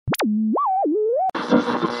Hey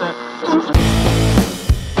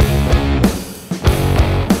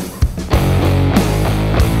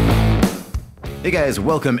guys,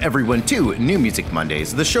 welcome everyone to New Music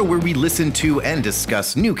Mondays, the show where we listen to and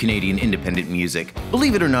discuss new Canadian independent music.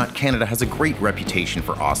 Believe it or not, Canada has a great reputation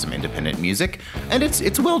for awesome independent music, and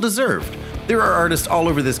it's well deserved. There are artists all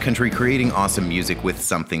over this country creating awesome music with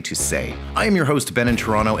something to say. I am your host, Ben in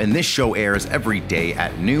Toronto, and this show airs every day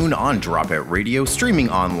at noon on Dropout Radio, streaming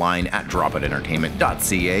online at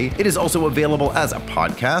dropoutentertainment.ca. It is also available as a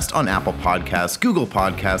podcast on Apple Podcasts, Google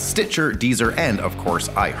Podcasts, Stitcher, Deezer, and of course,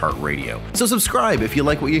 iHeartRadio. So subscribe if you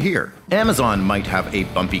like what you hear. Amazon might have a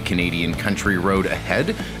bumpy Canadian country road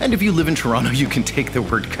ahead, and if you live in Toronto, you can take the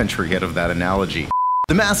word country out of that analogy.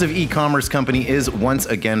 The massive e-commerce company is once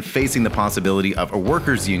again facing the possibility of a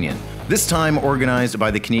workers' union, this time organized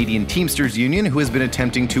by the Canadian Teamsters Union, who has been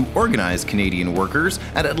attempting to organize Canadian workers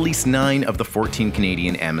at least 9 of the 14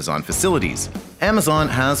 Canadian Amazon facilities. Amazon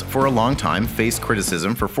has for a long time faced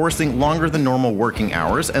criticism for forcing longer than normal working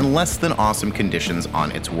hours and less than awesome conditions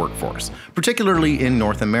on its workforce, particularly in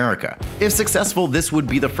North America. If successful, this would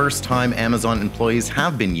be the first time Amazon employees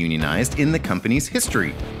have been unionized in the company's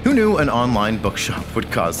history. Who knew an online bookshop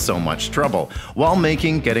would cause so much trouble, while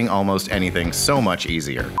making getting almost anything so much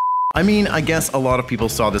easier? I mean, I guess a lot of people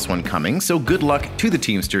saw this one coming, so good luck to the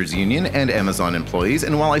Teamsters Union and Amazon employees,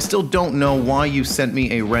 and while I still don't know why you sent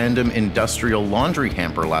me a random industrial laundry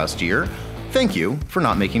hamper last year, thank you for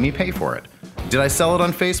not making me pay for it. Did I sell it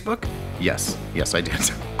on Facebook? Yes, I did.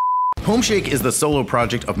 Homeshake is the solo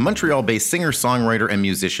project of Montreal-based singer-songwriter and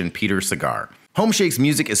musician Peter Cigar. Homeshake's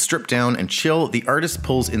music is stripped down and chill. The artist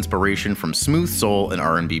pulls inspiration from smooth soul and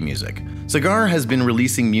R&B music. Cigar has been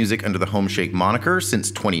releasing music under the Homeshake moniker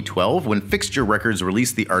since 2012, when Fixture Records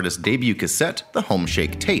released the artist's debut cassette, the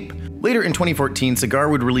Homeshake Tape. Later in 2014, Cigar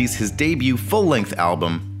would release his debut full-length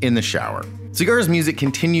album, In the Shower. Cigar's music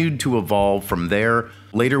continued to evolve from there,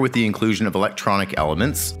 later with the inclusion of electronic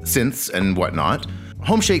elements, synths, and whatnot.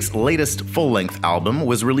 Homeshake's latest full-length album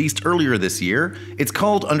was released earlier this year. It's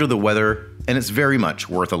called Under the Weather, and it's very much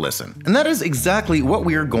worth a listen. And that is exactly what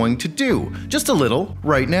we are going to do, just a little,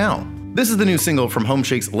 right now. This is the new single from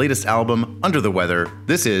Homeshake's latest album, Under the Weather.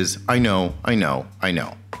 This is I Know, I Know, I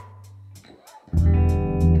Know.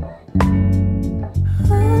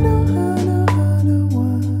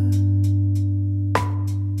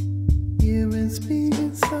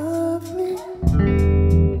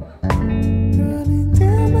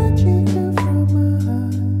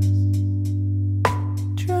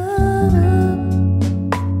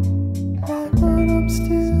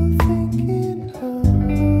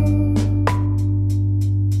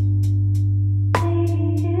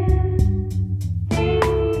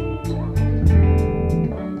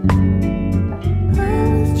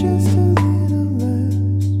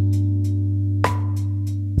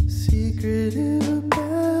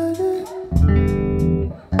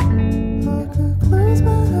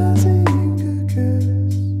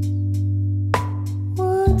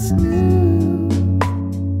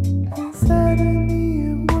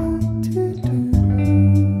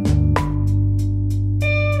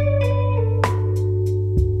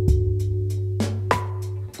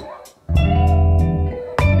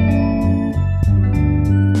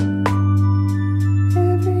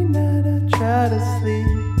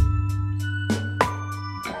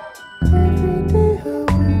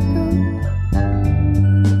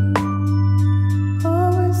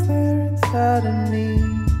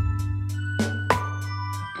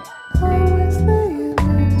 Always there.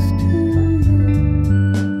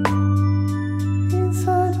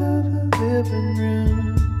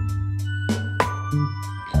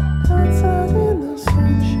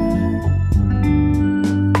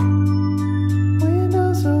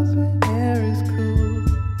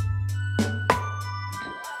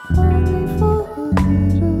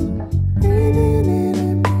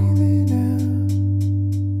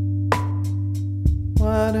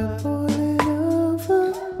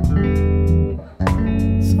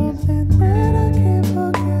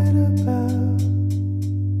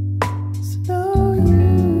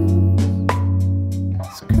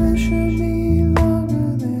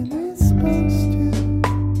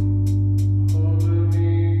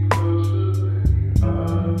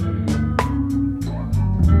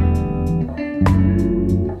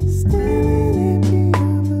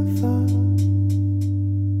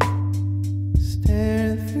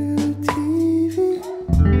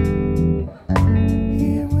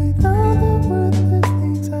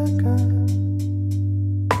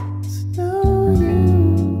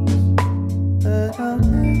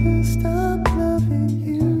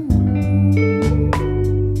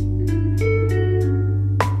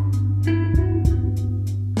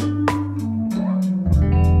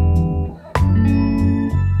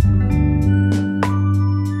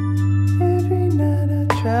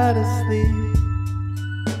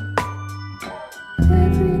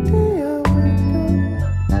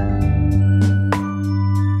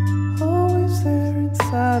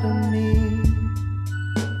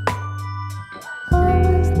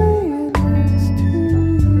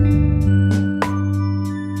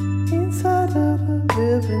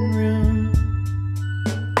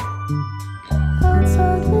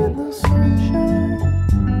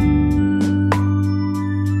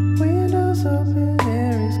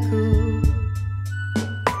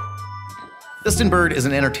 Dustin Bird is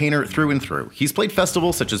an entertainer through and through. He's played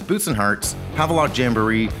festivals such as Boots and Hearts, Havelock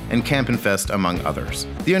Jamboree, and Campin' Fest, among others.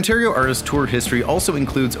 The Ontario artist tour history also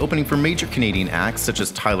includes opening for major Canadian acts such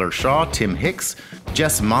as Tyler Shaw, Tim Hicks,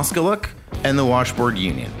 Jess Moskaluk, and the Washboard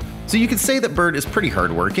Union. So you could say that Bird is pretty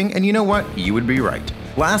hardworking, and you know what? You would be right.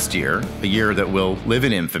 Last year, a year that will live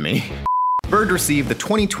in infamy, Bird received the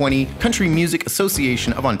 2020 Country Music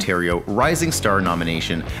Association of Ontario Rising Star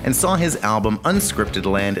nomination and saw his album Unscripted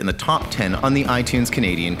land in the top 10 on the iTunes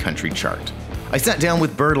Canadian Country chart. I sat down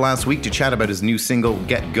with Bird last week to chat about his new single,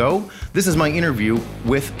 Get Go. This is my interview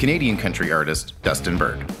with Canadian country artist Dustin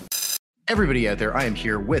Bird. Everybody out there, I am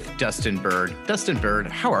here with Dustin Bird. Dustin Bird,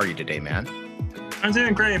 how are you today, man? I'm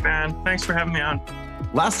doing great, man. Thanks for having me on.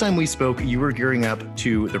 Last time we spoke, you were gearing up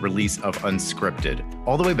to the release of Unscripted,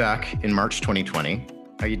 all the way back in March 2020.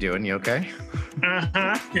 How you doing? You okay?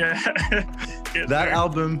 Yeah. That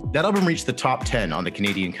album reached the top 10 on the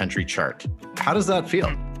Canadian country chart. How does that feel?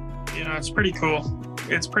 You know, it's pretty cool.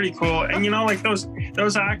 It's pretty cool. And you know, like those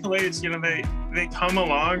accolades, you know, they come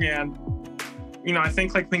along, and you know, I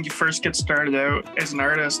think like when you first get started out as an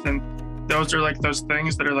artist, and those are like those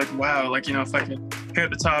things that are like, wow, like, you know, if I could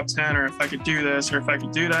hit the top 10, or if I could do this, or if I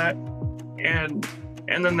could do that. And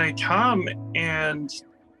then they come, and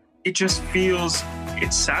it just feels,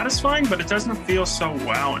 it's satisfying, but it doesn't feel so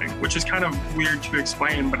wowing, which is kind of weird to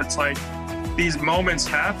explain. But it's like these moments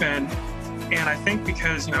happen. And I think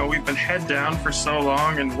because, you know, we've been head down for so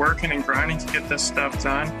long and working and grinding to get this stuff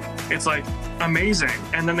done, it's like amazing.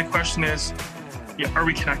 And then the question is, yeah, are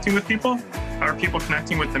we connecting with people? Are people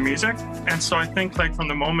connecting with the music? And so I think like from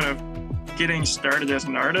the moment of getting started as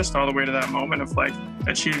an artist all the way to that moment of like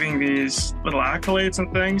achieving these little accolades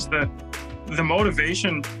and things, the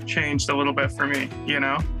motivation changed a little bit for me, you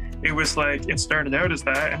know? It was like, it started out as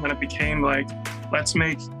that, and then it became like, let's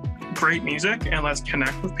make great music and let's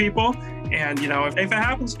connect with people. And, you know, if it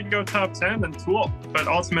happens to go top 10, then cool. But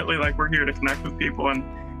ultimately, like, we're here to connect with people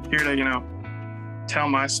and here to, you know, tell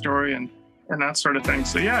my story and that sort of thing.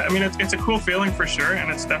 So yeah, I mean, it's a cool feeling for sure.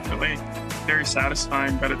 And it's definitely very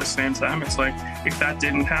satisfying. But at the same time, it's like, if that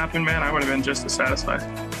didn't happen, man, I would have been just as satisfied.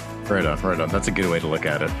 Right on, right on. That's a good way to look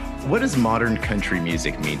at it. What does modern country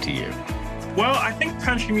music mean to you? Well, I think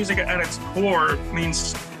country music at its core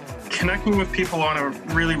means connecting with people on a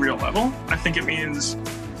really real level. I think it means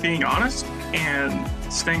being honest and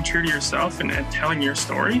staying true to yourself and telling your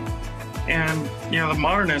story. And, you know, the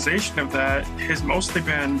modernization of that has mostly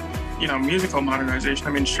been, you know, musical modernization.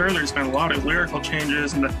 I mean, sure, there's been a lot of lyrical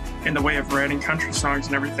changes in the way of writing country songs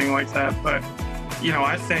and everything like that. But, you know,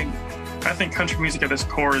 I think country music at its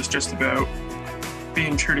core is just about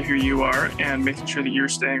being true to who you are and making sure that you're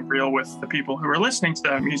staying real with the people who are listening to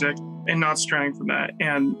that music and not straying from that.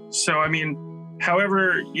 And so, I mean,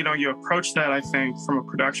 however, you know, you approach that, I think from a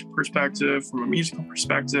production perspective, from a musical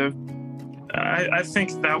perspective, I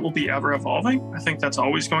think that will be ever evolving. I think that's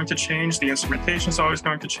always going to change. The instrumentation is always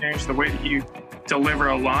going to change. The way that you deliver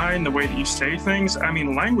a line, the way that you say things. I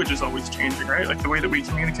mean, language is always changing, right? Like the way that we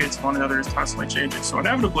communicate to one another is constantly changing. So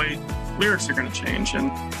inevitably, lyrics are going to change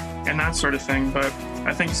and that sort of thing. But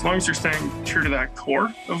I think as long as you're staying true to that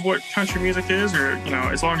core of what country music is, or, you know,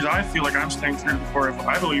 as long as I feel like I'm staying true to the core of what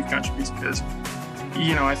I believe country music is,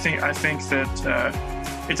 you know, I think that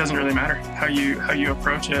it doesn't really matter how you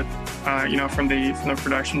approach it, you know, from the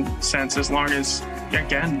production sense, as long as,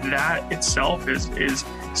 again, that itself is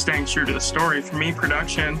staying true to the story. For me,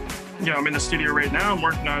 production, you know, I'm in the studio right now, I'm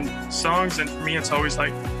working on songs, and for me, it's always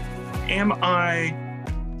like, am I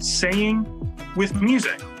saying with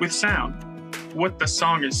music, with sound, what the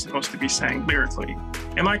song is supposed to be saying lyrically?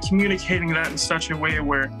 Am I communicating that in such a way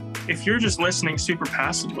where if you're just listening super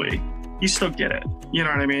passively, you still get it? You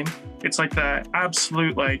know what I mean? It's like that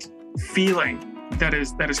absolute like feeling that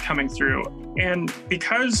is coming through. And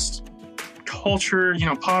because culture, you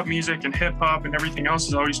know, pop music and hip hop and everything else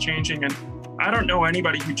is always changing, and I don't know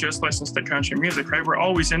anybody who just listens to country music, right? We're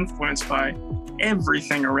always influenced by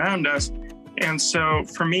everything around us. And so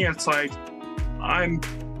for me, it's like, I'm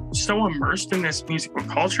so immersed in this musical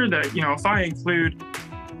culture that, you know, if I include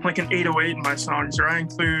like an 808 in my songs, or I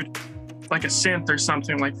include like a synth or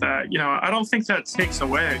something like that, you know, I don't think that takes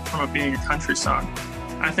away from it being a country song.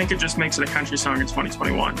 I think it just makes it a country song in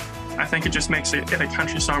 2021. I think it just makes it a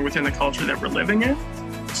country song within the culture that we're living in.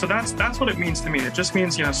 So that's what it means to me. It just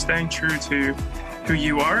means, you know, staying true to who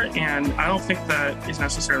you are. And I don't think that is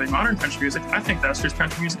necessarily modern country music. I think that's just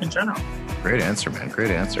country music in general. Great answer, man.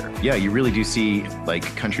 Great answer. Yeah, you really do see like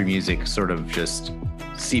country music sort of just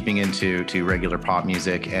seeping into regular pop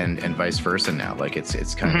music and vice versa now. Like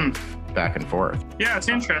it's kind of back and forth. Yeah, it's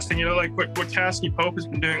interesting. You know, like what Cassie Pope has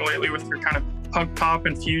been doing lately with her kind of punk pop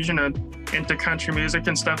and fusion into country music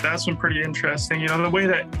and stuff. That's been pretty interesting. You know, the way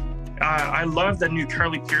that I love the new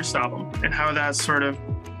Carly Pearce album and how that sort of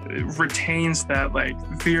retains that like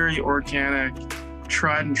very organic,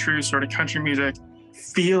 tried and true sort of country music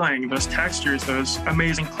feeling, those textures, those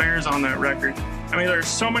amazing players on that record. I mean, there's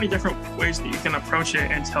so many different ways that you can approach it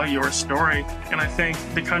and tell your story. And I think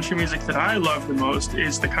the country music that I love the most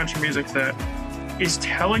is the country music that is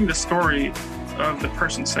telling the story of the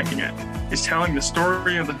person singing it, is telling the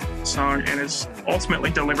story of the song, and is ultimately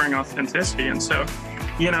delivering authenticity. And so,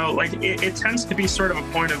 you know, like it tends to be sort of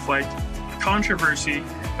a point of like controversy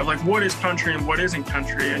of like what is country and what isn't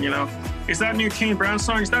country. And, you know, is that new Kane Brown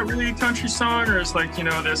song, is that really a country song? Or is like, you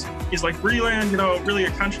know, this is like Breland, you know, really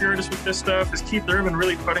a country artist with this stuff? Is Keith Urban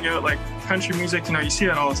really putting out like country music? You know, you see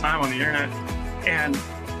that all the time on the internet. And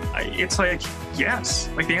it's like, yes,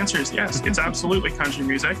 like the answer is yes, it's absolutely country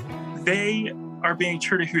music. They are being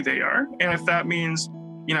true to who they are. And if that means,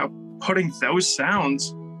 you know, putting those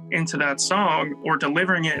sounds into that song or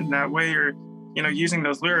delivering it in that way, or, you know, using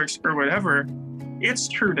those lyrics or whatever, it's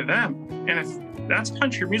true to them. And if that's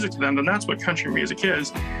country music to them, then that's what country music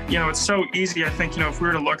is. You know, it's so easy. I think, you know, if we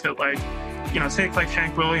were to look at like, you know, take like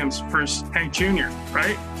Hank Williams versus Hank Jr.,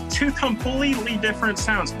 right? Two completely different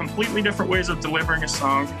sounds, completely different ways of delivering a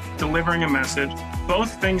song, delivering a message.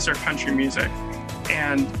 Both things are country music.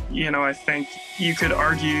 And, you know, I think you could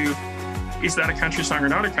argue, is that a country song or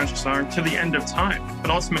not a country song, to the end of time.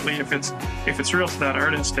 But ultimately, if it's real to that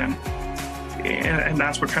artist and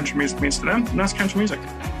that's what country music means to them, and that's country music.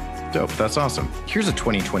 Dope. That's awesome. Here's a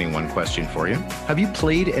 2021 question for you. Have you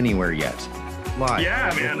played anywhere yet? Live?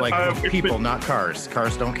 Yeah, man. Like people, not cars.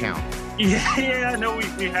 Cars don't count. Yeah, no,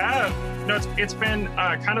 we have. No, it's been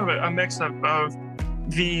kind of a mix of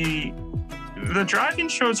the drive-in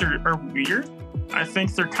shows are weird. I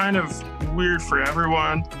think they're kind of weird for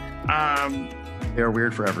everyone. They're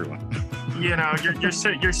weird for everyone. You know, you're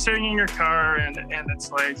sitting in your car and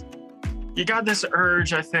it's like, you got this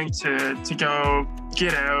urge, I think, to go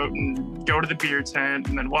get out and go to the beer tent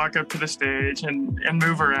and then walk up to the stage and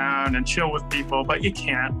move around and chill with people, but you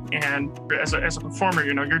can't. And as a performer,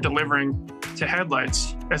 you know, you're delivering to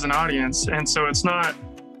headlights as an audience. And so it's not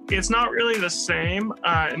really the same.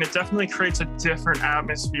 And it definitely creates a different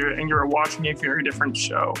atmosphere, and you're watching a very different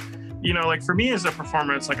show. You know, like for me as a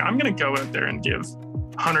performer, it's like, I'm going to go out there and give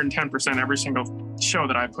 110% every single show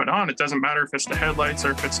that I put on. It doesn't matter if it's to headlights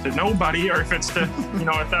or if it's to nobody or if it's to, you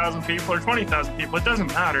know, 1,000 people or 20,000 people. It doesn't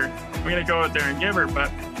matter. I'm going to go out there and give her,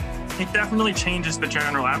 but it definitely changes the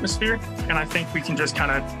general atmosphere. And I think we can just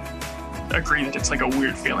kind of agree that it's like a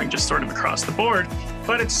weird feeling just sort of across the board,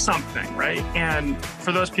 but it's something, right? And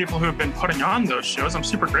for those people who have been putting on those shows, I'm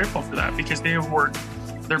super grateful for that, because they have worked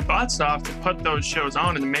their butts off to put those shows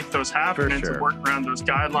on and to make those happen and to work around those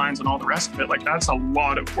guidelines and all the rest of it. Like, that's a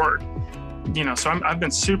lot of work, you know, so I've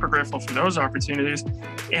been super grateful for those opportunities,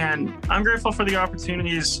 and I'm grateful for the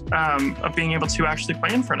opportunities of being able to actually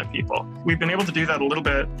play in front of people. We've been able to do that a little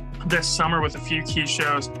bit this summer with a few key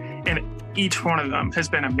shows, and each one of them has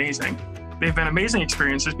been amazing. They've been amazing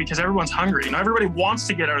experiences because everyone's hungry. You know, everybody wants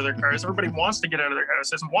to get out of their cars. Everybody wants to get out of their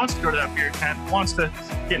houses and wants to go to that beer tent, wants to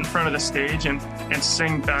get in front of the stage and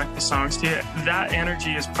sing back the songs to you. That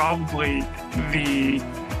energy is probably the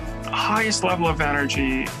highest level of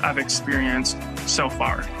energy I've experienced so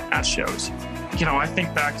far at shows. You know, I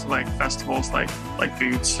think back to like festivals like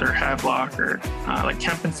Boots or Havelock or like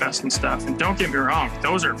Kempenfest and stuff. And don't get me wrong,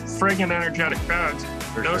 those are friggin' energetic crowds.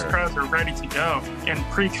 Those crowds are ready to go. And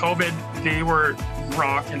pre-COVID, they were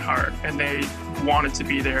rocking hard and they wanted to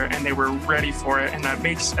be there and they were ready for it. And that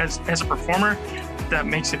makes, as a performer, that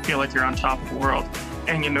makes it feel like you're on top of the world.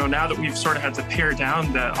 And, you know, now that we've sort of had to pare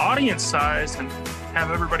down the audience size and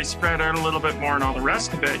have everybody spread out a little bit more and all the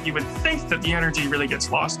rest of it, you would think that the energy really gets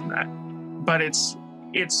lost in that. But it's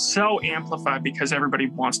so amplified because everybody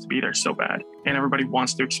wants to be there so bad and everybody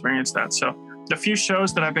wants to experience that. So the few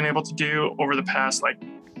shows that I've been able to do over the past like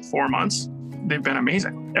 4 months, they've been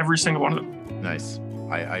amazing. Every single one of them. Nice.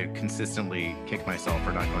 I consistently kick myself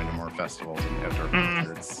for not going to more festivals and outdoor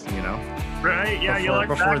concerts, you know? Right, yeah.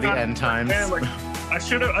 Before the end times. Man, like, I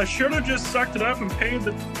should have just sucked it up and paid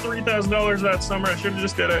the $3,000 that summer. I should have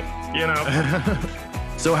just did it, you know?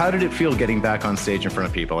 So how did it feel getting back on stage in front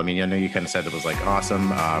of people? I mean, I know you kind of said it was like awesome,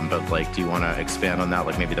 but like, do you want to expand on that?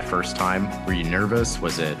 Like maybe the first time, were you nervous?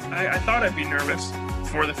 Was it? I thought I'd be nervous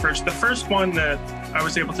for the first one that I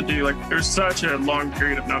was able to do. Like, there was such a long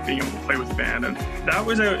period of not being able to play with the band, and that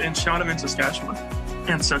was out in Shaunavon, Saskatchewan.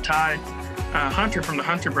 And so Ty Hunter from the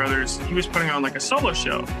Hunter Brothers, he was putting on like a solo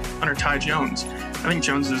show under Ty Jones. I think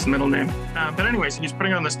Jones is his middle name. But anyways, he was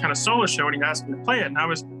putting on this kind of solo show and he asked me to play it. And I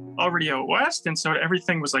was already out west. And so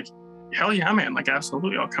everything was like, hell yeah, man, like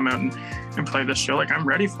absolutely, I'll come out and play this show. Like I'm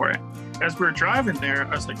ready for it. As we were driving there,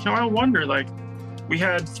 I was like, I wonder, like, we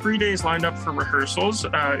had 3 days lined up for rehearsals.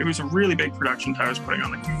 It was a really big production Ty was putting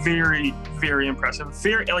on, like very, very impressive,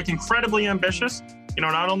 very, like incredibly ambitious.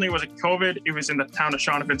 Not only was it COVID, it was in the town of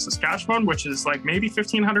Shaunavon, Saskatchewan, which is like maybe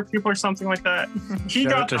 1,500 people or something like that.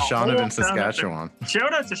 Shout out to Shaunavon, Saskatchewan.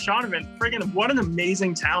 Shout out to Shaunavon. Friggin', what an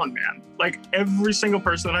amazing town, man. Like every single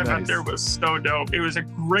person that I've met there was so dope. It was a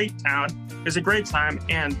great town. It was a great time.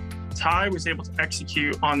 And Ty was able to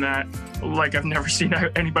execute on that like I've never seen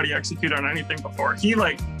anybody execute on anything before. He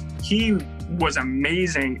was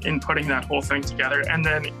amazing in putting that whole thing together. And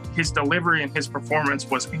then his delivery and his performance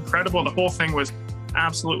was incredible. The whole thing was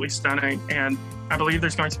absolutely stunning. And I believe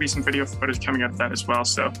there's going to be some video footage coming out of that as well.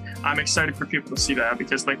 So I'm excited for people to see that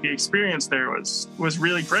because like the experience there was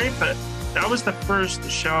really great. But that was the first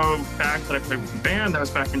show back that I played with the band. That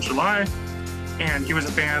was back in July. And it was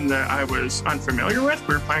a band that I was unfamiliar with.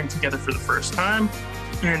 We were playing together for the first time.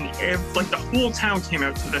 And like the whole town came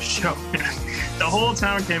out to this show. The whole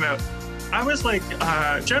town came out. I was like,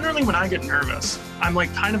 generally when I get nervous, I'm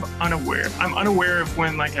like kind of unaware. I'm unaware of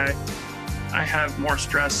when like I have more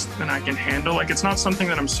stress than I can handle. Like it's not something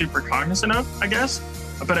that I'm super cognizant of, I guess,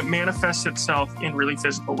 but it manifests itself in really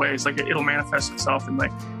physical ways. Like it'll manifest itself in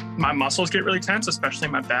like my muscles get really tense, especially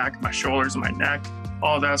my back, my shoulders, and my neck,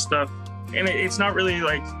 all that stuff. And it's not really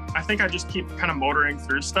like, I think I just keep kind of motoring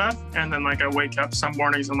through stuff. And then like I wake up some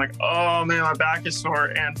mornings and I'm like, oh man, my back is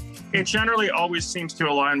sore. And it generally always seems to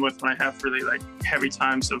align with when I have really like heavy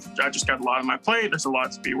times of, I just got a lot on my plate. There's a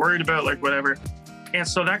lot to be worried about, like whatever. And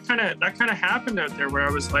so that kind of happened out there where I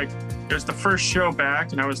was like, it was the first show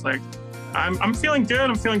back and I was like, I'm feeling good.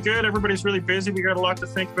 I'm feeling good. Everybody's really busy. We got a lot to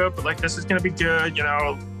think about, but like, this is going to be good.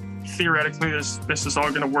 Theoretically, this is all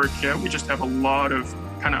going to work out. We just have a lot of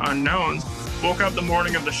kind of unknowns. Woke up the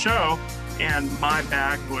morning of the show and my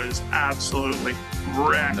back was absolutely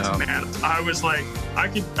wrecked, man. I was like, I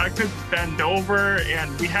could bend over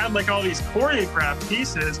and we had like all these choreographed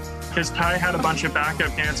pieces because Ty had a bunch of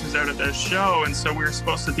backup dancers out at this show. And so we were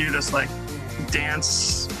supposed to do this like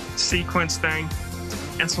dance sequence thing.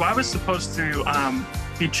 And so I was supposed to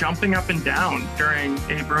be jumping up and down during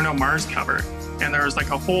a Bruno Mars cover. And there was like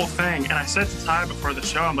a whole thing. And I said to Ty before the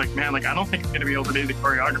show, I'm like, man, like, I don't think I'm going to be able to do the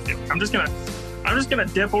choreography. Like, I'm just going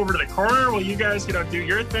to dip over to the corner while you guys, do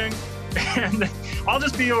your thing. And I'll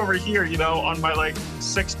just be over here, on my like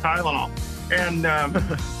 6 Tylenol. And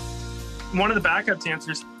one of the backup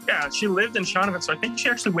dancers, she lived in Shaunavon. So I think she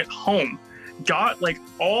actually went home, got like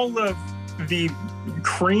all of the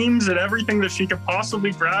creams and everything that she could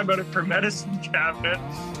possibly grab out of her medicine cabinet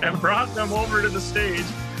and brought them over to the stage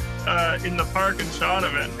in the park in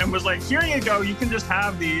Shaunavon and was like, here you go, you can just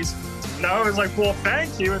have these. And I was like, well,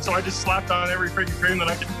 thank you. And so I just slapped on every freaking cream that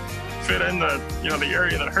I could fit in the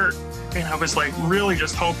area that hurt. And I was like really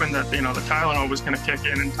just hoping that, the Tylenol was going to kick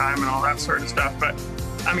in time and all that sort of stuff. But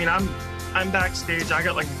I mean, I'm backstage. I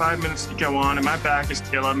got like 5 minutes to go on and my back is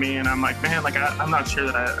killing me. And I'm like, man, like I'm not sure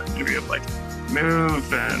that I'm going to be able to like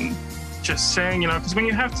move and just sing, because when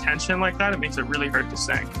you have tension like that, it makes it really hard to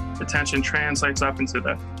sing. The tension translates up into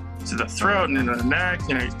the throat and into the neck,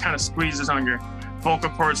 it kind of squeezes on your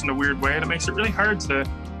vocal cords in a weird way, and it makes it really hard to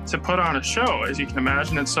put on a show, as you can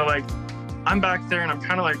imagine. And so like I'm back there and I'm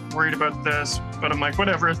kind of like worried about this, but I'm like,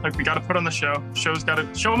 whatever, like we got to put on the show.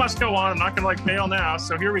 Show must go on. I'm not gonna like bail now,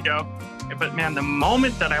 so here we go. But man, the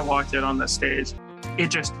moment that I walked out on the stage, it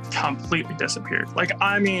just completely disappeared. Like,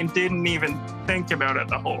 I mean, didn't even think about it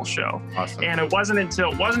the whole show. Awesome. And it wasn't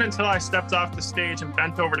until I stepped off the stage and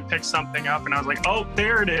bent over to pick something up and I was like, oh,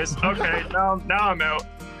 there it is. Okay, now I'm out.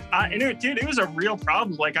 And it was a real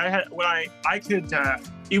problem. Like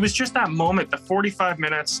it was just that moment, the 45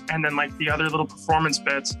 minutes and then like the other little performance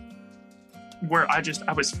bits where I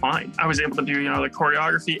was fine. I was able to do, the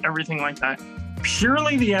choreography, everything like that.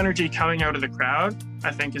 Purely the energy coming out of the crowd, I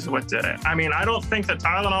think, is what did it. I mean, I don't think that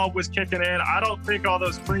Tylenol was kicking in. I don't think all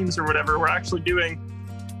those creams or whatever were actually doing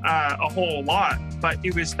a whole lot. But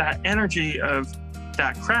it was that energy of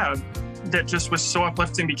that crowd that just was so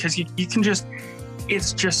uplifting because you can just,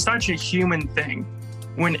 it's just such a human thing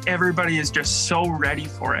when everybody is just so ready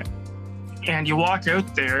for it. And you walk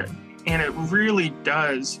out there and it really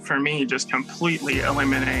does, for me, just completely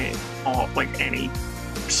eliminate all, like any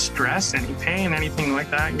stress, any pain, anything like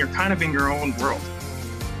that, and you're kind of in your own world.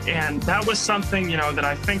 And that was something, that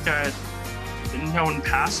I think I'd known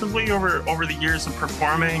passively over the years of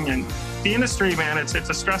performing. And the industry, man, it's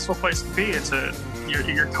a stressful place to be.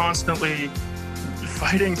 You're constantly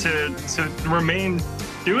fighting to remain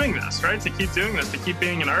doing this, right? To keep doing this, to keep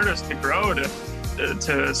being an artist, to grow, to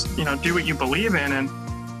to do what you believe in. And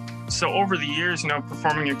so over the years,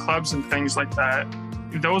 performing in clubs and things like that,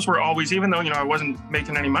 those were always, even though I wasn't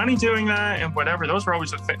making any money doing that and whatever, those were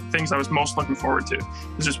always the things I was most looking forward to.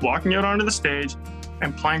 It was just walking out onto the stage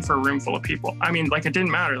and playing for a room full of people. I mean, like, it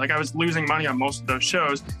didn't matter. Like, I was losing money on most of those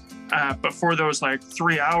shows, but for those like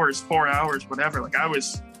 3 hours, 4 hours, whatever, like I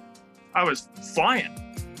was flying.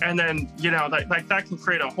 And then, that can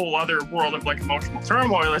create a whole other world of like emotional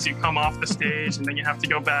turmoil as you come off the stage, and then you have to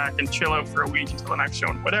go back and chill out for a week until the next show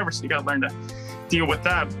and whatever. So you got to learn to deal with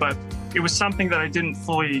that. But it was something that I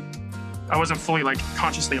wasn't fully like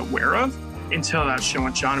consciously aware of until that show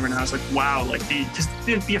in Jonavern. And I was like, wow, like the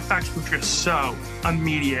effects were just so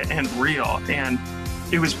immediate and real. And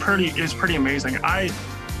it was pretty amazing. I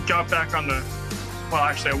got back on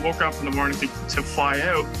I woke up in the morning to fly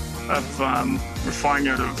out of, we're flying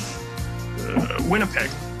out of Winnipeg.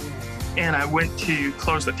 And I went to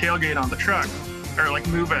close the tailgate on the truck, or like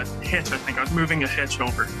move a hitch. I think I was moving a hitch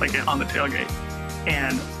over like on the tailgate.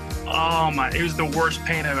 And it was the worst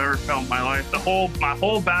pain I've ever felt in my life. My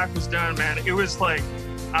whole back was done, man. It was like,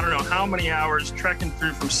 I don't know how many hours trekking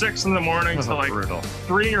through from 6 in the morning to like brutal.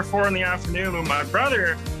 3 or 4 in the afternoon. When my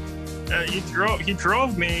brother, he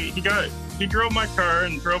drove me. He drove my car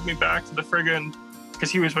and drove me back to the friggin',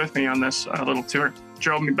 because he was with me on this little tour.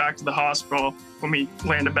 Drove me back to the hospital when we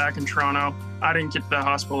landed back in Toronto. I didn't get to the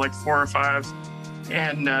hospital like 4 or 5.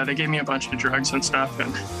 And they gave me a bunch of drugs and stuff,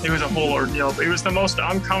 and it was a whole ordeal. It was the most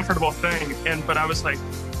uncomfortable thing. But I was like,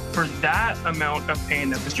 for that amount of pain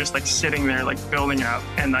that was just like sitting there, like building up,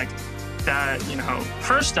 and like that,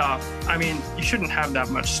 first off, I mean, you shouldn't have that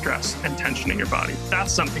much stress and tension in your body.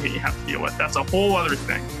 That's something that you have to deal with. That's a whole other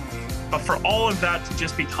thing. But for all of that to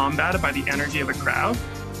just be combated by the energy of a crowd,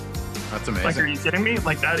 that's amazing. Like, are you kidding me?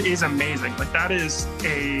 Like, that is amazing. Like, that is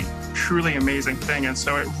a truly amazing thing. And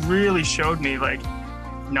so it really showed me, like,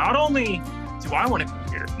 not only do I want to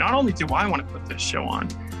be here, not only do I want to put this show on,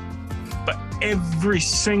 but every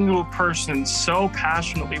single person so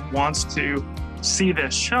passionately wants to see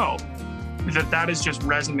this show that is just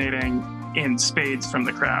resonating in spades from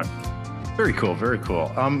the crowd. Very cool, very cool.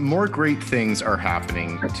 More great things are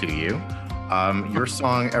happening to you. Your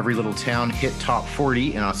song, Every Little Town, hit top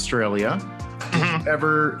 40 in Australia. Did you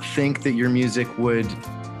ever think that your music would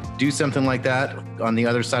do something like that on the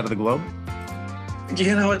other side of the globe?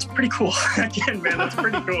 It's pretty cool. Again, man, that's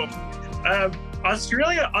pretty cool.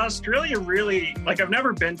 Australia really, like, I've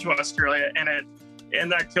never been to Australia,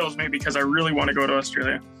 and that kills me because I really want to go to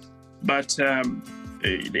Australia. But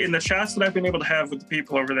in the chats that I've been able to have with the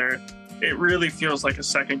people over there, it really feels like a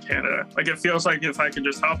second Canada. Like, it feels like if I could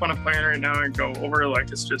just hop on a plane right now and go over,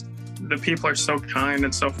 like, it's just, the people are so kind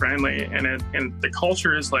and so friendly, and the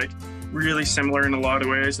culture is like really similar in a lot of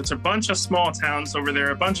ways. It's a bunch of small towns over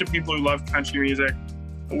there, a bunch of people who love country music,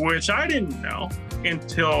 which I didn't know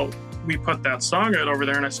until we put that song out over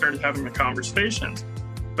there and I started having the conversations.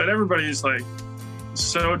 But everybody's like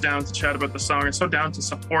so down to chat about the song and so down to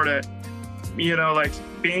support it. Like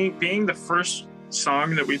being the first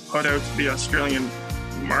song that we put out to the Australian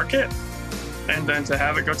market, and then to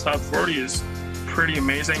have it go top 40 is pretty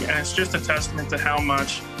amazing. And it's just a testament to how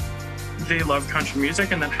much they love country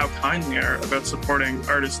music, and then how kind they are about supporting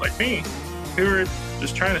artists like me who are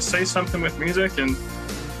just trying to say something with music, and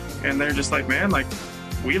they're just like, man, like,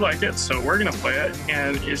 we like it, so we're gonna play it.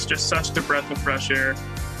 And it's just such a breath of fresh air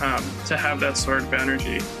to have that sort of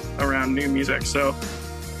energy around new music. So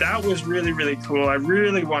that was really, really cool. I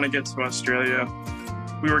really want to get to Australia.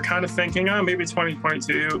 We were kind of thinking, maybe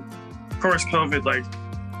 2022. Of course, COVID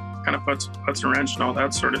kind of puts a wrench and all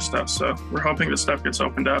that sort of stuff. So we're hoping the stuff gets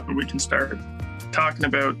opened up and we can start talking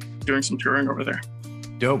about doing some touring over there.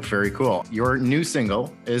 Dope. Very cool. Your new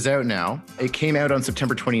single is out now. It came out on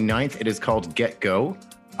September 29th. It is called Get Go.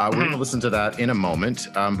 We're going to listen to that in a moment.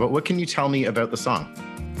 But what can you tell me about the song?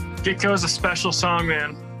 Get Go is a special song,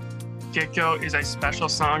 man. Get Go is a special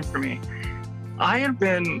song for me. I have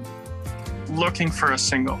been looking for a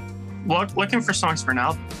single, looking for songs for an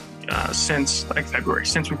album since February,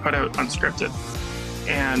 since we put out Unscripted.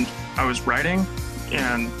 And I was writing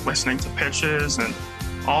and listening to pitches and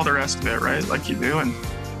all the rest of it, right? Like you do, and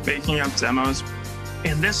making up demos.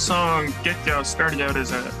 And this song, Get Go, started out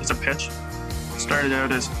as a pitch. Started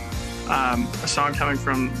out as a song coming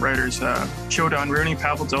from writers Joe Don Rooney,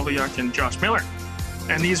 Pavel Doviuk, and Josh Miller.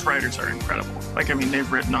 And these writers are incredible.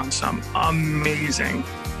 They've written on some amazing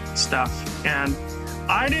stuff. And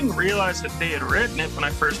I didn't realize that they had written it when I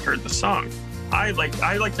first heard the song. I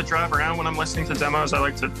like to drive around when I'm listening to demos. I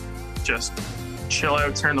like to just chill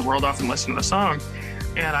out, turn the world off, and listen to the song.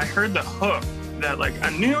 And I heard the hook that, like, I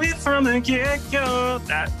knew it from the get-go,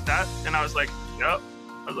 that, and I was like, yep.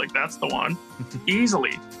 I was like, that's the one.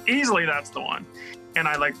 Easily, that's the one. And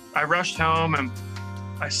I rushed home and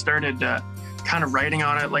I started kind of writing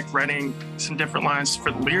on it, like writing some different lines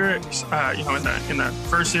for the lyrics, in the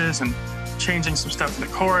verses, and changing some stuff in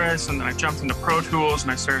the chorus. And then I jumped into Pro Tools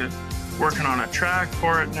and I started working on a track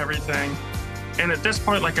for it and everything. And at this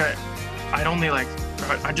point, like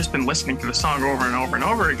I'd just been listening to the song over and over and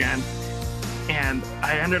over again. And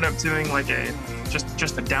I ended up doing like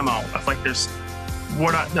just a demo of like this,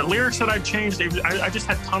 the lyrics that I changed. I just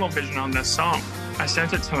had tunnel vision on this song. I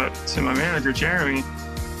sent it to my manager, Jeremy,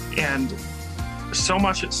 and so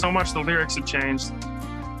much the lyrics had changed,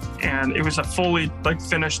 and it was a fully like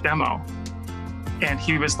finished demo. And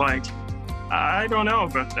he was like, I don't know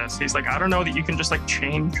about this. He's like, I don't know that you can just like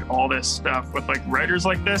change all this stuff with like writers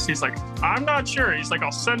like this. He's like, I'm not sure. He's like,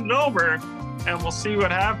 I'll send it over and we'll see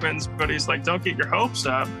what happens. But he's like, don't get your hopes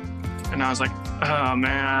up. And I was like, oh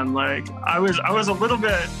man, like I was a little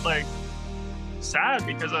bit like sad,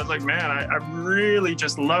 because I was like, man, I really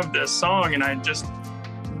just love this song. And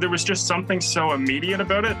there was just something so immediate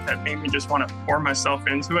about it that made me just want to pour myself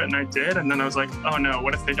into it. And I did. And then I was like, oh no,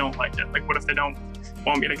 what if they don't like it? Like, what if they don't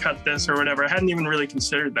want me to cut this or whatever? I hadn't even really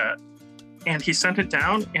considered that. And he sent it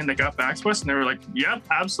down and they got back to us and they were like, yep,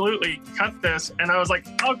 absolutely, cut this. And I was like,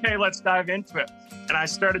 okay, let's dive into it. And I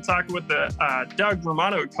started talking with Doug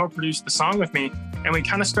Romano, who co-produced the song with me. And we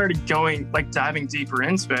kind of started diving deeper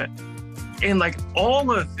into it. And like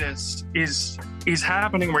all of this is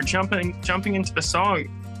happening. We're jumping into the song.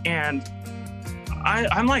 And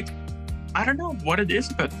I'm like, I don't know what it is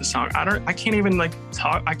about the song. I can't even like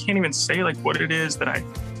talk. I can't even say like what it is that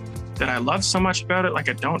I love so much about it. Like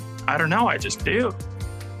I don't know. I just do.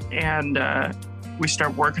 And we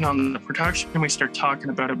start working on the production and we start talking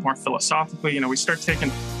about it more philosophically. We start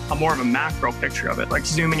taking more of a macro picture of it, like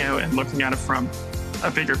zooming out and looking at it from a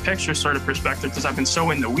bigger picture sort of perspective, because I've been so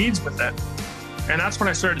in the weeds with it. And that's when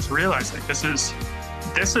I started to realize like this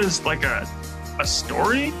is like a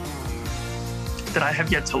story that I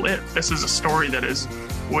have yet to live. This is a story that is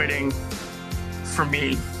waiting for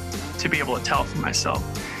me to be able to tell for myself.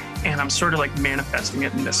 And I'm sort of like manifesting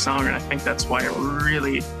it in this song. And I think that's why it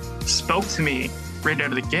really spoke to me right out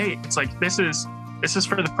of the gate. It's like, this is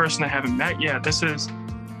for the person I haven't met yet. This is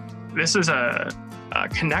a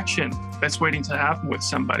connection that's waiting to happen with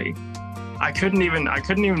somebody. I couldn't even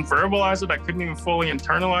verbalize it. I couldn't even fully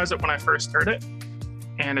internalize it when I first heard it.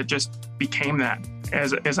 And it just became that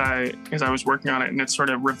as I was working on it, and it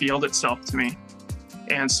sort of revealed itself to me.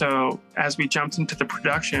 And so as we jumped into the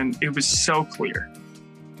production, it was so clear,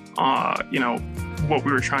 what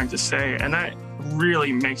we were trying to say. And that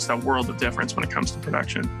really makes a world of difference when it comes to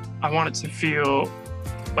production. I want it to feel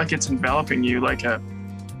like it's enveloping you, like a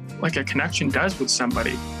connection does with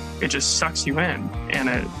somebody. It just sucks you in and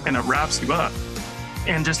it wraps you up.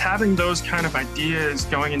 And just having those kind of ideas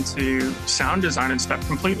going into sound design and stuff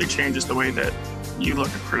completely changes the way that you look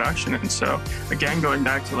at production. And so again, going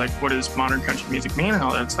back to like, what does modern country music mean and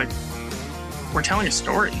all that, it's like, we're telling a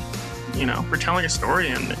story, we're telling a story.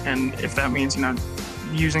 And if that means,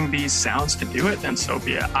 using these sounds to do it, then so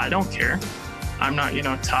be it. I don't care. I'm not,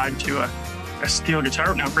 tied to a steel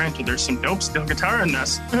guitar. Now, granted, there's some dope steel guitar in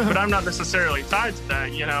this, but I'm not necessarily tied to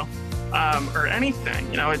that, or anything.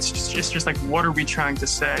 It's just like, what are we trying to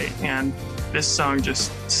say? And this song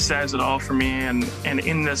just says it all for me. And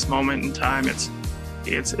in this moment in time, it's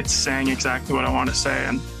saying exactly what I want to say.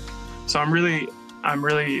 And so I'm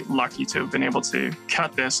really lucky to have been able to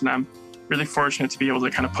cut this, and I'm really fortunate to be able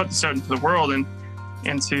to kind of put this out into the world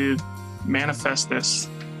and to manifest this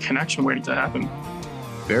connection waiting to happen.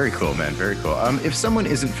 Very cool, man. Very cool. If someone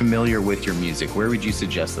isn't familiar with your music, where would you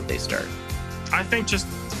suggest that they start? I think just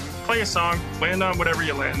play a song, land on whatever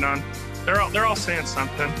you land on. They're all saying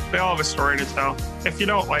something. They all have a story to tell. If you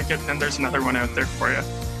don't like it, then there's another one out there for you.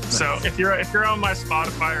 Nice. So if you're on my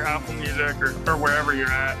Spotify or Apple Music or wherever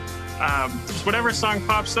you're at, just whatever song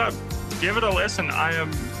pops up, give it a listen. I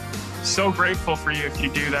am so grateful for you if you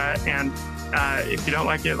do that. And if you don't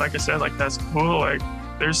like it, like I said, like that's cool. Like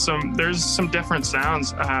there's some different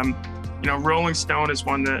sounds. Rolling Stone is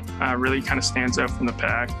one that really kind of stands out from the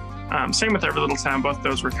pack. Same with Every Little Town. Both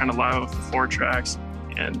those were kind of live with the 4 tracks,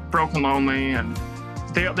 and Broken Lonely, and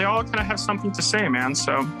they all kind of have something to say, man.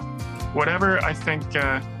 So whatever I think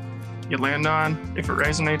you land on, if it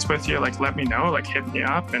resonates with you, like let me know, like hit me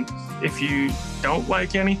up. And if you don't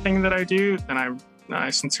like anything that I do, then I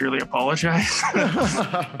sincerely apologize.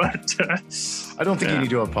 But I don't think you need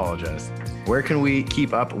to apologize. Where can we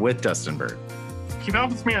keep up with Dustin Bird? Keep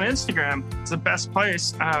up with me on Instagram. It's the best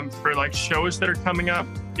place for like shows that are coming up.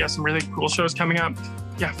 Yeah, some really cool shows coming up.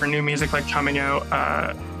 Yeah, for new music like coming out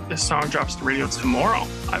this song drops to radio tomorrow,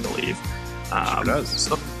 I believe. Sure does.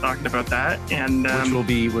 Still talking about that, and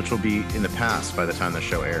which will be in the past by the time the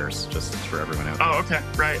show airs, just for everyone out there. Oh, okay,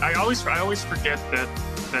 right. I always forget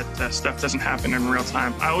that stuff doesn't happen in real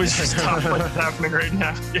time. I always just talk like it's happening right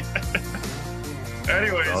now. Yeah.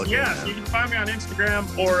 Anyways, yeah, so you can find me on Instagram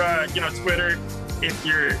or Twitter if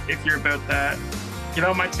you're about that.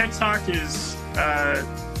 My TikTok is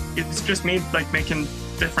it's just me like making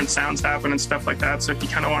different sounds happen and stuff like that. So if you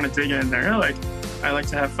kind of want to dig in there, like I like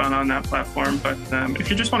to have fun on that platform. But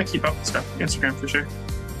if you just want to keep up with stuff, Instagram for sure.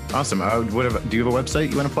 Awesome. Do you have a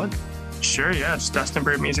website you want to plug? Sure, yeah, just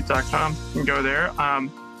DustinBirdMusic.com. You can go there.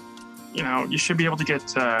 You should be able to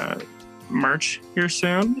get merch here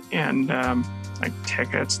soon and like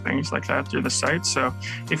tickets, things like that through the site. So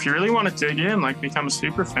if you really want to dig in, like become a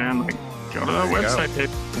super fan, like go to that website.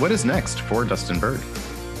 What is next for Dustin Bird?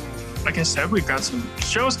 Like I said, we've got some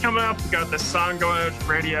shows coming up. We got this song going out to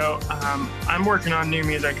radio. I'm working on new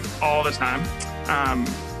music all the time.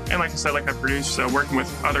 And like I said, like I produce, working with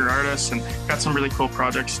other artists and got some really cool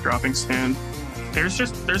projects dropping soon. There's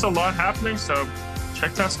a lot happening. So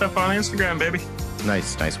check that stuff on Instagram, baby.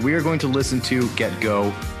 Nice. We are going to listen to Get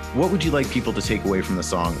Go. What would you like people to take away from the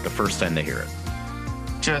song the first time they hear it?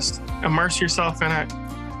 Just immerse yourself in it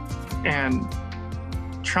and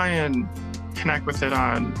try and connect with it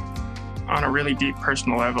on a really deep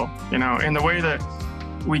personal level. In the way that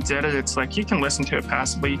we did it, it's like you can listen to it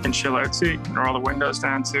passively, you can chill out to it, you can roll the windows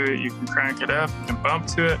down to it, you can crank it up, you can bump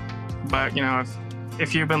to it. But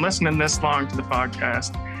if you've been listening this long to the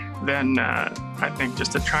podcast, then I think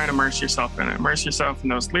just to try and immerse yourself in it, immerse yourself in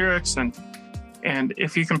those lyrics, and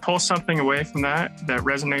if you can pull something away from that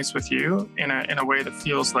resonates with you in a way that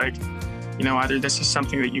feels like, either this is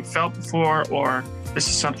something that you felt before or this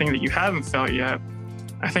is something that you haven't felt yet,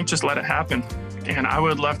 I think just let it happen. And I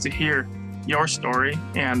would love to hear your story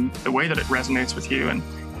and the way that it resonates with you. And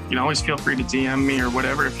you can always feel free to DM me or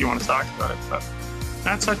whatever if you want to talk about it. But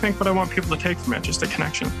that's, I think, what I want people to take from it, just a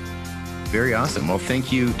connection. Very awesome. Well,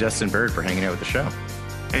 thank you, Dustin Bird, for hanging out with the show.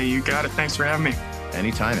 Hey, you got it. Thanks for having me.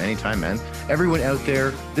 Anytime, man. Everyone out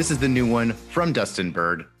there, this is the new one from Dustin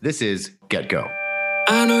Bird. This is Get Go.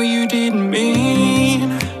 I know you didn't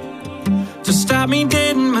mean to stop me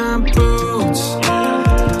dead in my boots,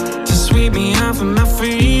 to sweep me off of my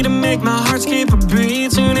feet and make my heart skip a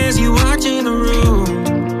beat soon as you walked in the room.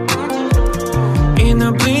 In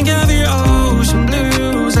the blink of your ocean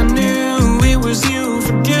blues, I knew it was you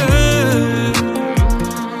for good.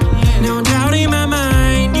 No doubt in my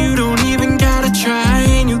mind, you don't even gotta try,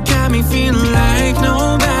 and you got me feeling like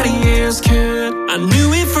nobody else could. I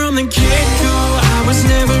knew it from the get-go, I was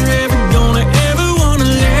never ever gonna ever wanna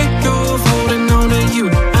let go of holding on to you.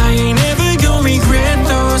 I ain't ever gonna regret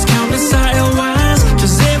those countless IOIs,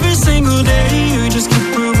 'cause every single day you just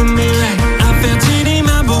keep proving me right. I felt it in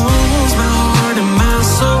my bones, my heart and my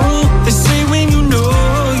soul. They say when you know,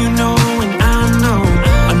 and I know.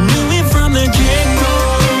 I knew it from the get-go,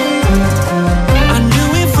 I knew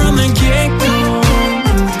it from the get-go.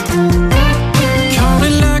 Call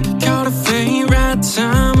it luck, call it fate, right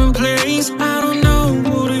time and place. I don't know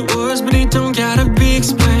what it was, but it don't gotta be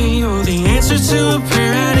explained. Oh, the answer to a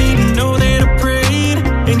prayer I didn't know that I prayed,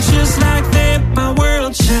 and just like that my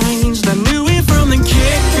world changed. I knew it from the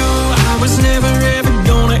get-go, I was never ever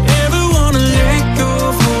gonna ever wanna let go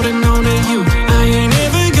of holding on to you. I ain't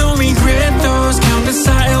ever gonna regret those countless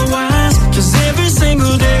IOIs, 'cause every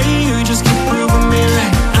single day you just keep proving me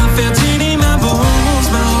right. I felt it in my bones,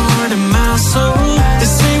 my heart and my soul. They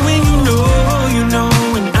say when you know,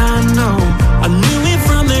 and I know. I knew it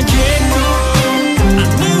from the get-go, I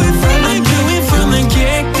knew it from the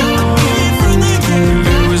get-go.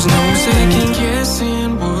 There was no second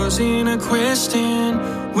guessing, wasn't a question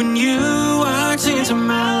when you walked into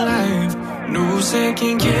my life. No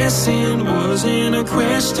second guessing, wasn't a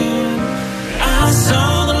question. I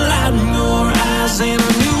saw the light in your eyes, and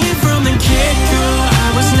I knew it from the get-go. I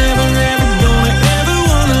was never ever gonna ever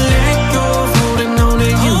wanna let go of holding on to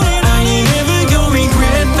you. I ain't ever gonna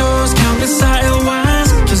regret those countless IOIs,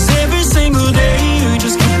 'cause every single day you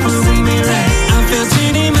just keep proving me right. I felt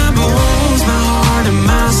it in my bones, my heart and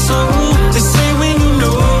my soul. They say when you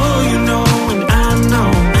know, and I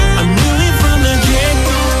know. I knew it from the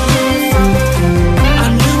get-go, I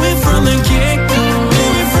knew it from the get-go, I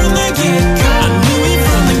knew it from the get-go, I knew it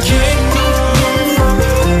from the get-go,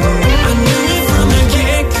 I knew it from the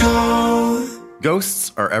get-go.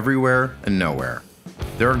 Ghosts are everywhere and nowhere.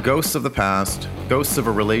 There are ghosts of the past, ghosts of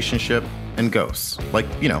a relationship, and ghosts. Like,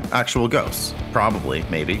 actual ghosts. Probably,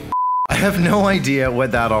 maybe. I have no idea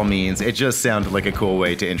what that all means. It just sounded like a cool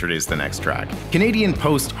way to introduce the next track. Canadian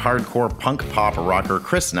post-hardcore punk pop rocker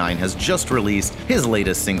Chris Nine has just released his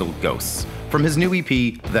latest single, Ghosts, from his new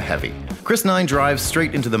EP, The Heavy. Chris Nine drives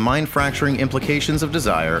straight into the mind-fracturing implications of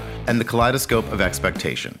desire and the kaleidoscope of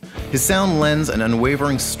expectation. His sound lends an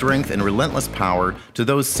unwavering strength and relentless power to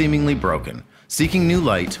those seemingly broken, seeking new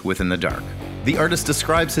light within the dark. The artist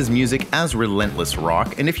describes his music as relentless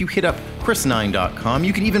rock, and if you hit up chris9.com,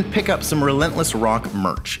 you can even pick up some relentless rock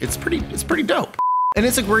merch. It's pretty dope. And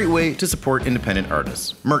it's a great way to support independent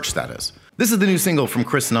artists. Merch, that is. This is the new single from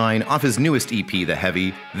Chris Nine off his newest EP, The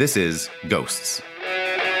Heavy. This is Ghosts.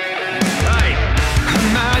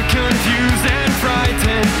 I'm not confused and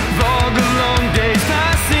frightened. Fog of long days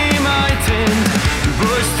past seem heightened.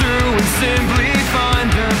 Push through and simply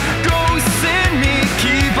find them. Ghosts in me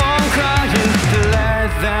keep on crying to let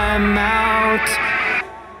them out.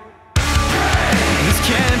 This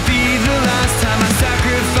can't be the last time I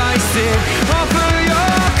sacrifice it all for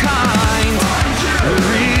your kind. The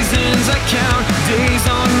reasons I count days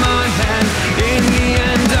on my hand. In the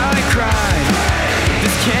end I cried.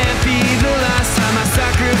 This can't be the last time I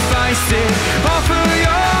sacrifice it all for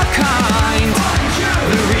your kind.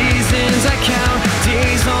 The reasons I count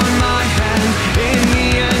days on my hand. In the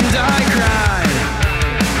end I cried.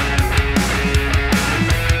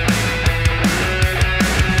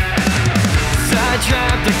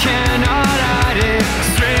 Sidetrapped, I cannot hide it.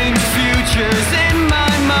 Strange futures in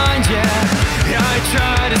my mind, yeah. I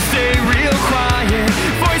try to stay real quiet.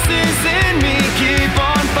 Voices in me keep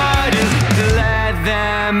on fighting to let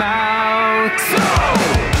them out.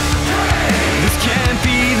 This can't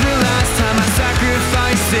be the last time I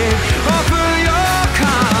sacrifice it all for your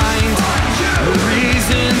kind. The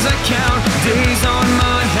reasons I count days on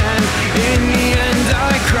my hand. In the end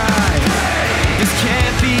I cried. This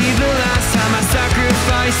can't be the last time I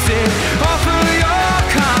sacrifice it all for your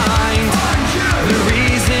kind. The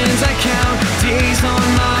reasons I count days on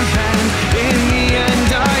my hand. In the end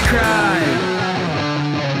I cried.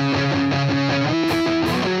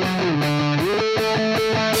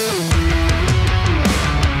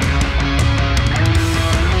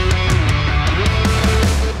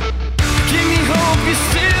 Give me hope you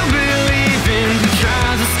still believe in the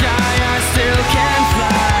trials of sky. I still can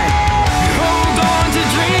fly. Hold on to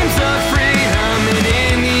dreams of freedom, and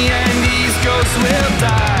in the end these ghosts will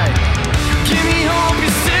die. Give me hope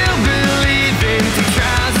you still believe in the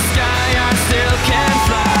trials of sky. I still can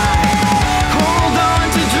fly. Hold on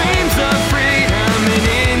to dreams of freedom, and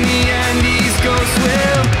in the end these ghosts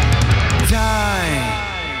will die.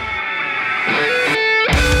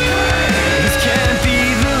 This can't be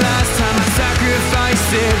the last time I sacrifice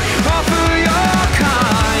it all for your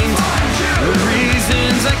kind. The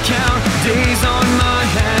reasons I count days on my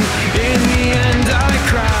hand. In the end I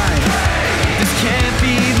cried. This can't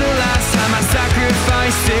be the last time I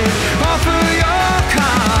sacrifice it all for your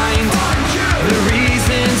kind. The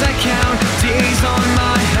reasons I count days on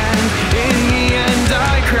my hand. In the end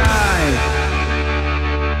I cried.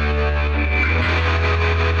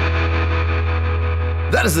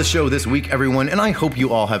 That is the show this week, everyone, and I hope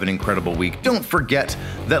you all have an incredible week. Don't forget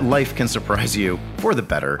that life can surprise you for the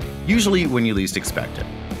better, usually when you least expect it.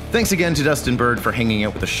 Thanks again to Dustin Bird for hanging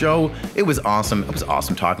out with the show. It was awesome. It was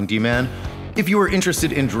awesome talking to you, man. If you are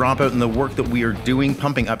interested in Dropout and the work that we are doing,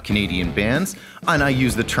 pumping up Canadian bands, and I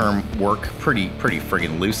use the term work pretty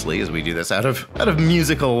friggin' loosely as we do this out of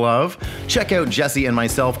musical love, check out Jesse and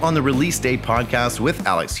myself on the Release Day podcast with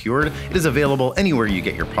Alex Heward. It is available anywhere you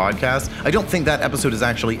get your podcasts. I don't think that episode is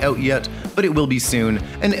actually out yet, but it will be soon.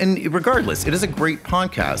 And regardless, it is a great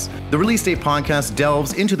podcast. The Release Day podcast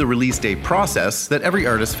delves into the release day process that every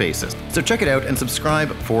artist faces. So check it out and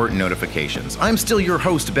subscribe for notifications. I'm still your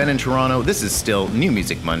host, Ben in Toronto. This is still New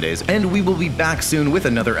Music Mondays, and we will be back soon with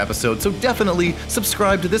another episode, so definitely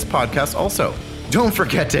subscribe to this podcast also. Don't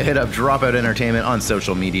forget to hit up Dropout Entertainment on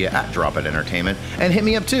social media at Dropout Entertainment, and hit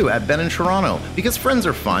me up too at Ben in Toronto, because friends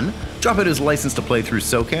are fun. Dropout is licensed to play through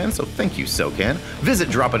SOCAN, so thank you SOCAN. Visit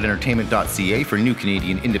dropoutentertainment.ca for new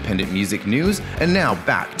Canadian independent music news, and now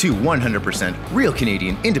back to 100% real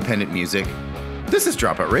Canadian independent music. This is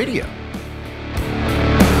Dropout Radio.